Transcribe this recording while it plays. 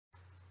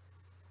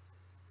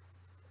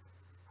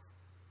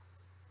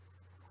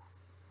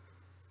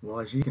Well,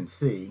 as you can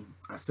see,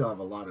 I still have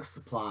a lot of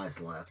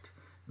supplies left,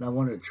 and I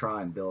wanted to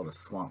try and build a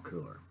swamp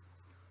cooler.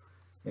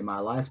 In my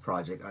last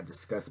project, I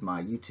discussed my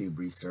YouTube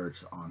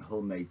research on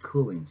homemade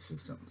cooling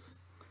systems.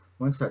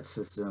 One such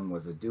system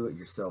was a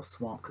do-it-yourself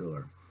swamp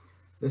cooler.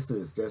 This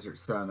is Desert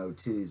Sun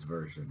 02's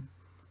version.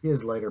 He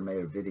has later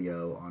made a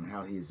video on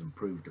how he has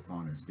improved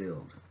upon his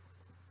build.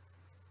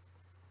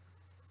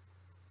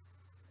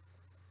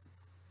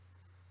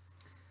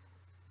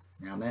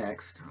 Now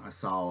next, I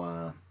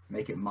saw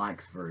Make It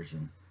Mike's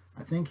version.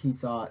 I think he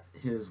thought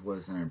his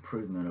was an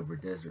improvement over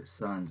Desert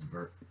Sun's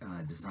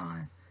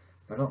design,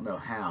 but I don't know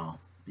how,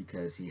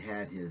 because he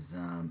had his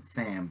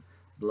fan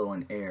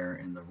blowing air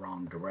in the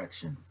wrong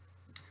direction.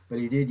 But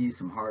he did use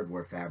some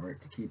hardware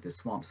fabric to keep his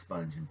swamp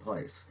sponge in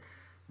place.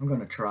 I'm going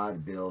to try to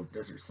build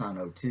Desert Sun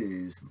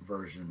 02's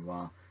version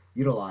while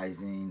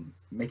utilizing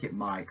Make It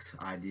Mike's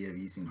idea of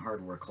using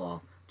hardware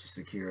cloth to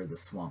secure the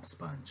swamp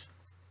sponge.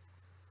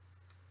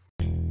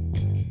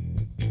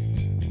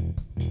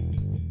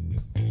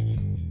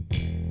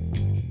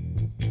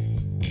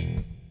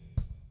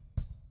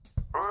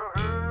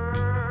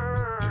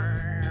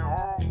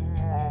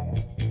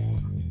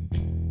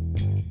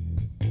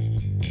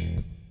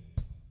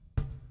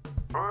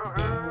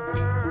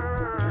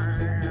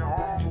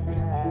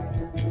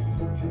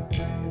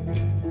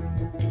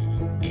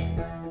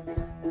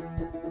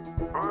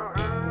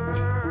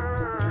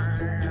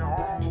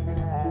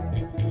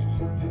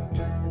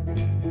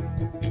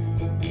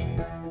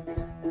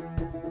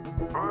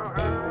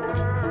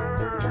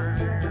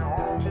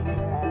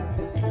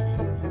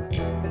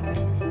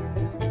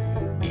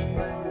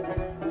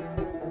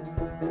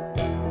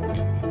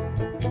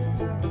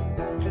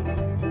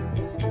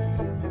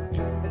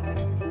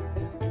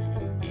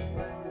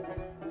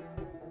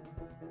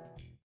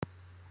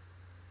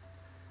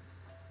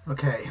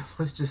 Okay,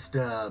 let's just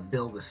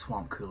build the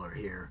swamp cooler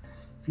here.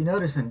 If you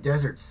notice in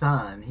Desert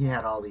Sun, he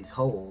had all these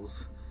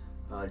holes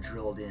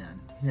drilled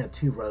in. He had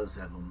 2 rows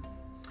of them.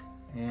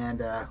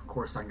 And of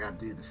course I got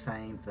to do the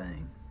same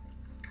thing.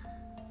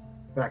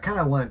 But I kind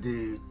of want to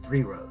do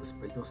 3 rows,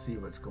 but you'll see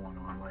what's going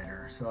on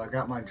later. So I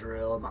got my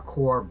drill and my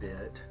core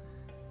bit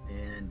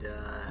and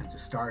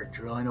just started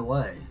drilling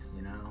away,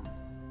 you know.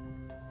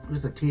 It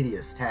was a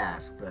tedious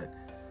task, but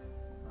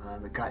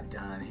it got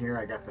done. Here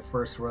I got the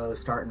first row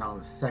starting on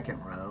the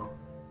second row,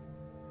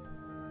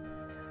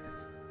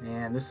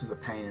 and this was a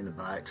pain in the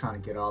butt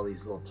trying to get all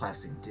these little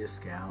plastic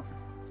discs out.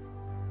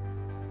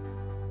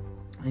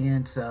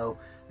 And so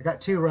I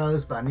got 2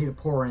 rows, but I need to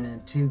pour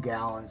in 2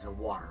 gallons of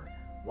water.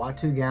 Why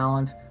 2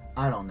 gallons?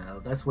 I don't know.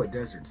 That's what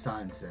Desert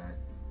Sun said.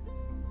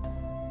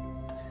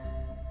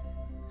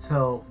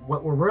 So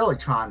what we're really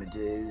trying to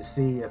do is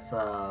see if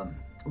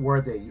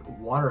where the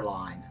water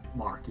line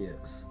mark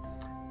is.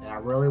 And I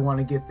really want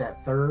to get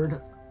that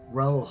 3rd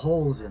row of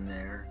holes in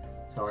there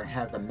so I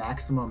have the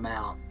maximum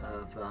amount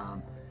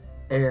of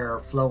air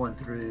flowing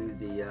through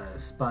the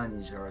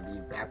sponge, or the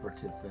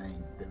evaporative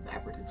thing, the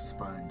evaporative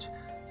sponge.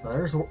 So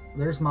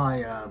there's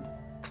my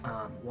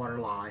water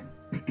line.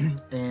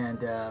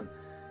 And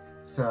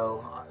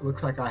so it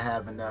looks like I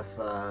have enough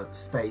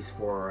space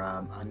for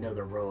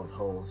another row of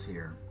holes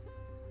here.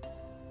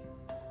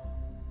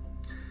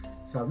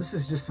 So this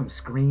is just some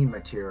screen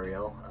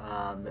material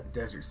that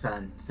Desert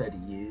Sun said to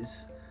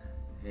use,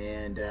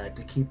 and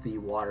to keep the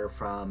water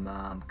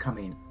from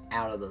coming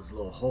out of those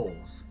little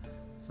holes.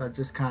 So I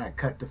just kind of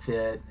cut to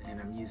fit,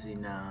 and I'm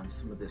using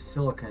some of this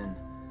silicone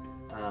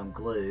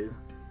glue,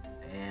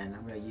 and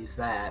I'm going to use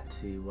that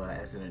to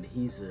as an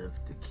adhesive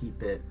to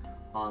keep it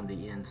on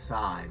the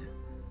inside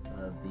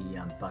of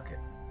the bucket.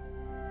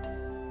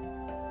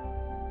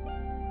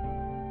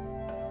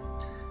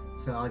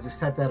 So I'll just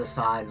set that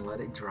aside and let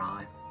it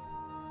dry.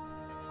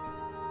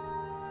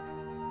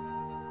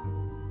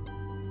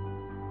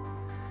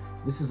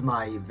 This is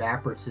my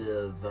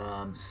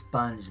evaporative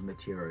sponge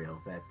material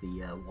that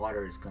the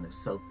water is going to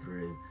soak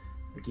through.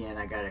 Again,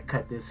 I got to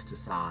cut this to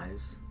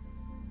size.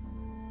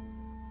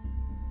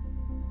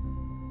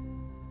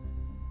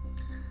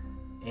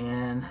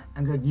 And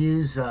I'm going to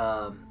use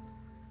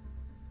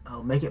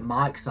Make It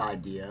Mike's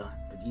idea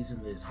of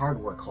using this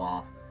hardware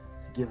cloth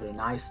to give it a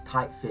nice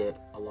tight fit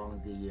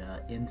along the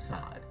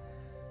inside.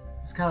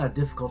 It's kind of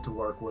difficult to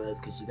work with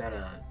because you got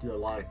to do a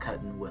lot of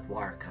cutting with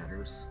wire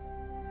cutters.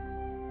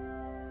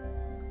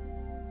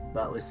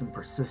 But with some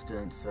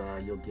persistence,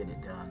 you'll get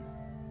it done.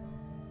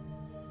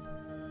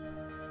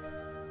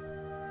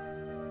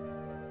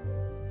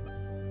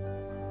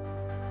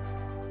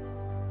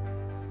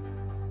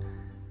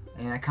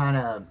 And I kind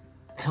of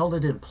held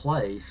it in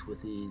place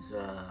with these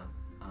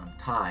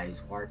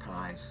ties, wire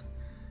ties.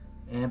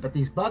 But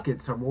these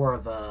buckets are more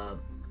of a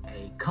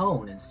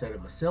cone instead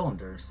of a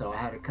cylinder, so I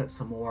had to cut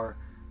some more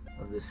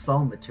of this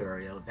foam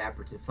material,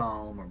 evaporative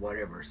foam or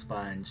whatever,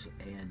 sponge,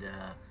 and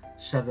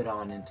shove it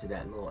on into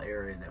that little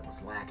area that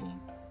was lacking.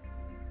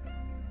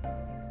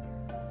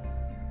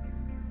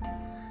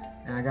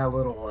 And I got a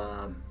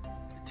little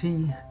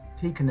T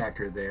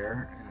connector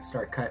there, and I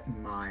start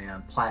cutting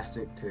my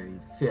plastic to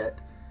fit.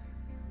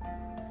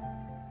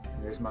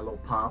 And there's my little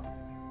pump.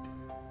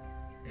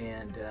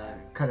 and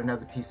cut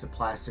another piece of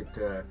plastic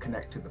to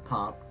connect to the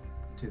pump,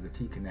 to the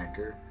T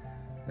connector.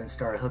 Then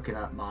started hooking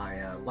up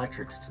my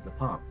electrics to the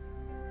pump.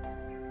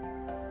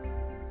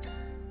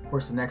 Of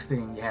course, the next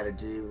thing you had to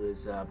do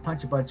was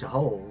punch a bunch of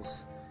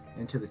holes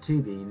into the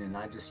tubing, and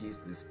I just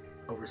used this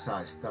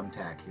oversized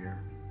thumbtack here.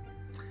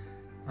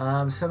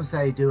 Some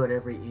say do it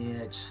every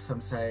inch,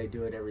 some say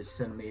do it every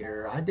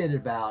centimeter. I did it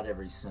about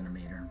every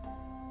centimeter.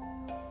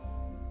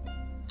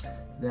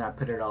 Then I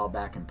put it all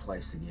back in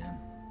place again.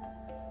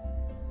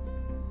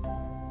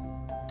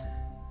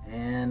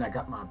 And I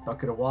got my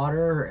bucket of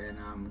water, and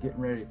I'm getting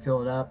ready to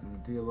fill it up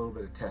and do a little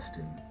bit of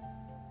testing.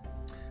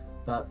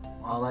 But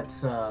while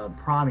that's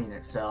priming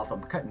itself,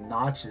 I'm cutting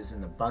notches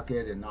in the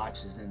bucket and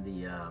notches in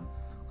the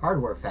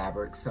hardware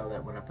fabric so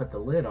that when I put the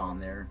lid on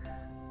there,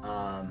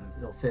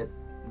 it'll fit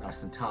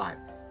nice and tight.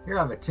 Here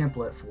I have a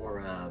template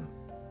for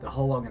the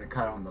hole I'm going to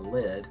cut on the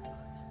lid,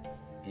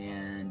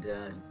 and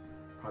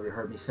probably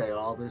heard me say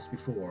all this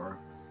before.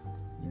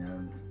 You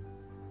know,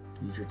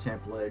 use your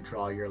template,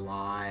 draw your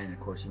line, and of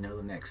course you know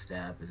the next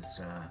step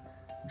is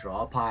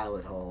draw a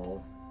pilot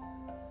hole,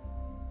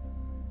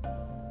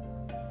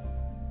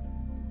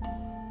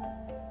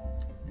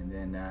 and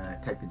then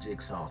take the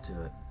jigsaw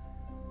to it.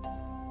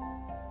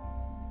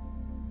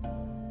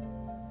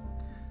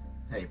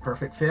 Hey,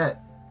 perfect fit.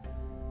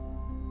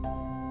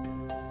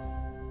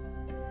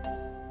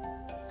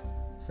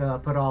 So I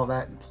put all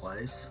that in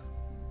place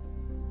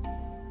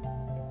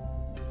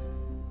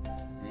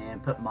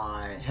and put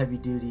my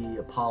heavy-duty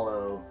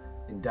Apollo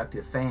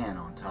inductive fan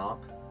on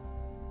top.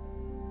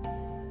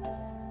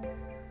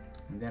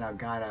 And then I've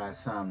got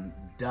some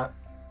duct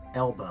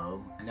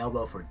elbow, an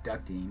elbow for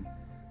ducting,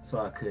 so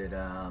I could,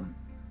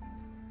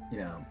 you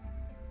know,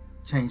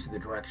 change the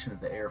direction of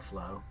the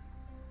airflow.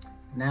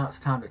 Now it's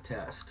time to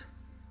test.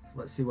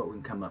 Let's see what we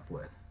can come up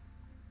with.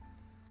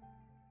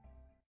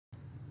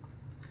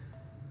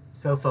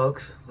 So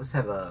folks, let's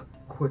have a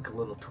quick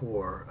little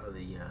tour of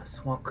the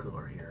swamp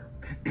cooler here.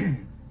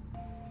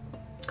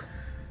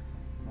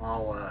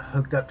 All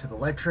hooked up to the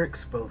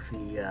electrics, both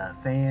the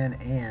fan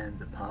and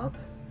the pump.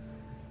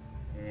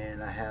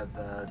 And I have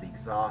the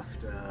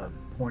exhaust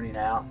pointing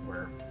out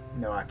where,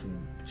 you know, I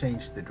can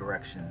change the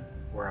direction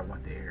where I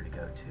want the air to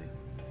go to.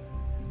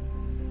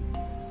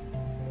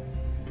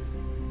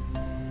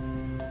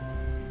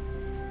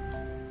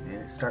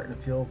 And it's starting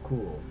to feel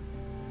cool.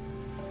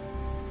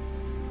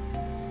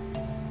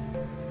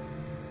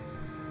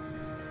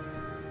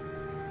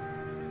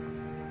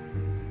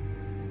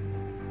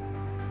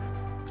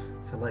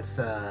 So let's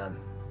do a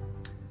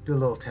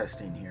little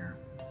testing here.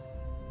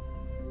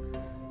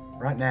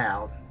 Right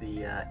now,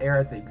 the air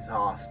at the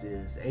exhaust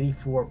is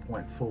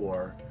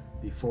 84.4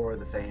 before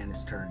the fan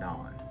is turned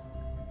on.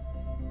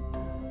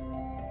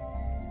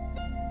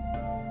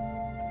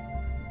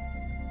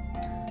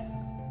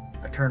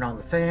 I turned on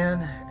the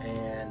fan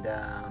and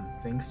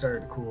things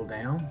started to cool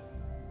down.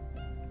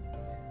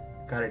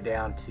 Got it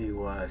down to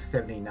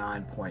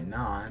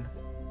 79.9.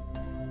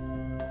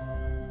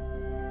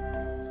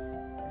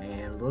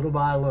 And little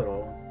by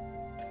little,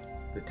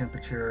 the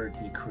temperature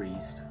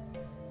decreased,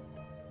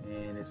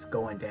 and it's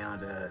going down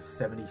to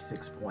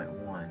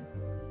 76.1.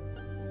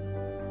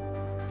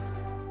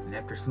 And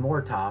after some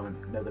more time,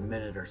 another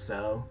minute or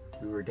so,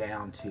 we were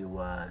down to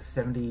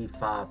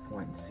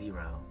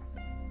 75.0.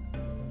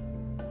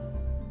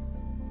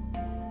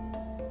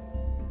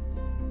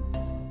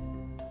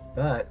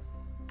 But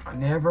I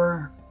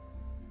never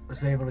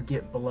was able to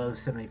get below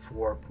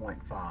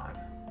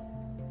 74.5.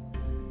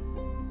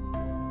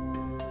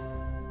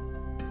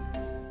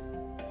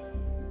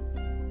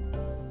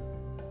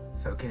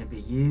 So can it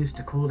be used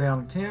to cool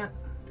down a tent?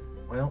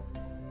 Well,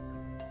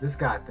 this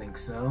guy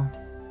thinks so.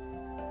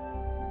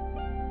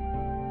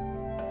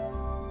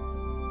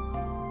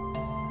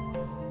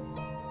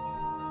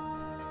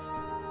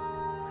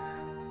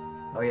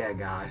 Oh yeah,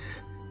 guys,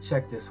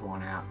 check this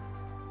one out.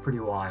 Pretty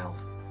wild.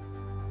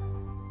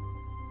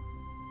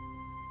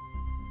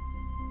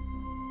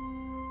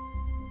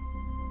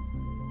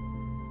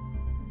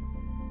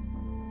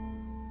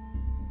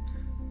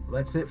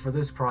 That's it for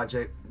this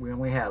project. We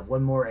only have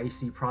one more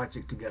AC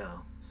project to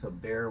go, so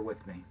bear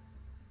with me.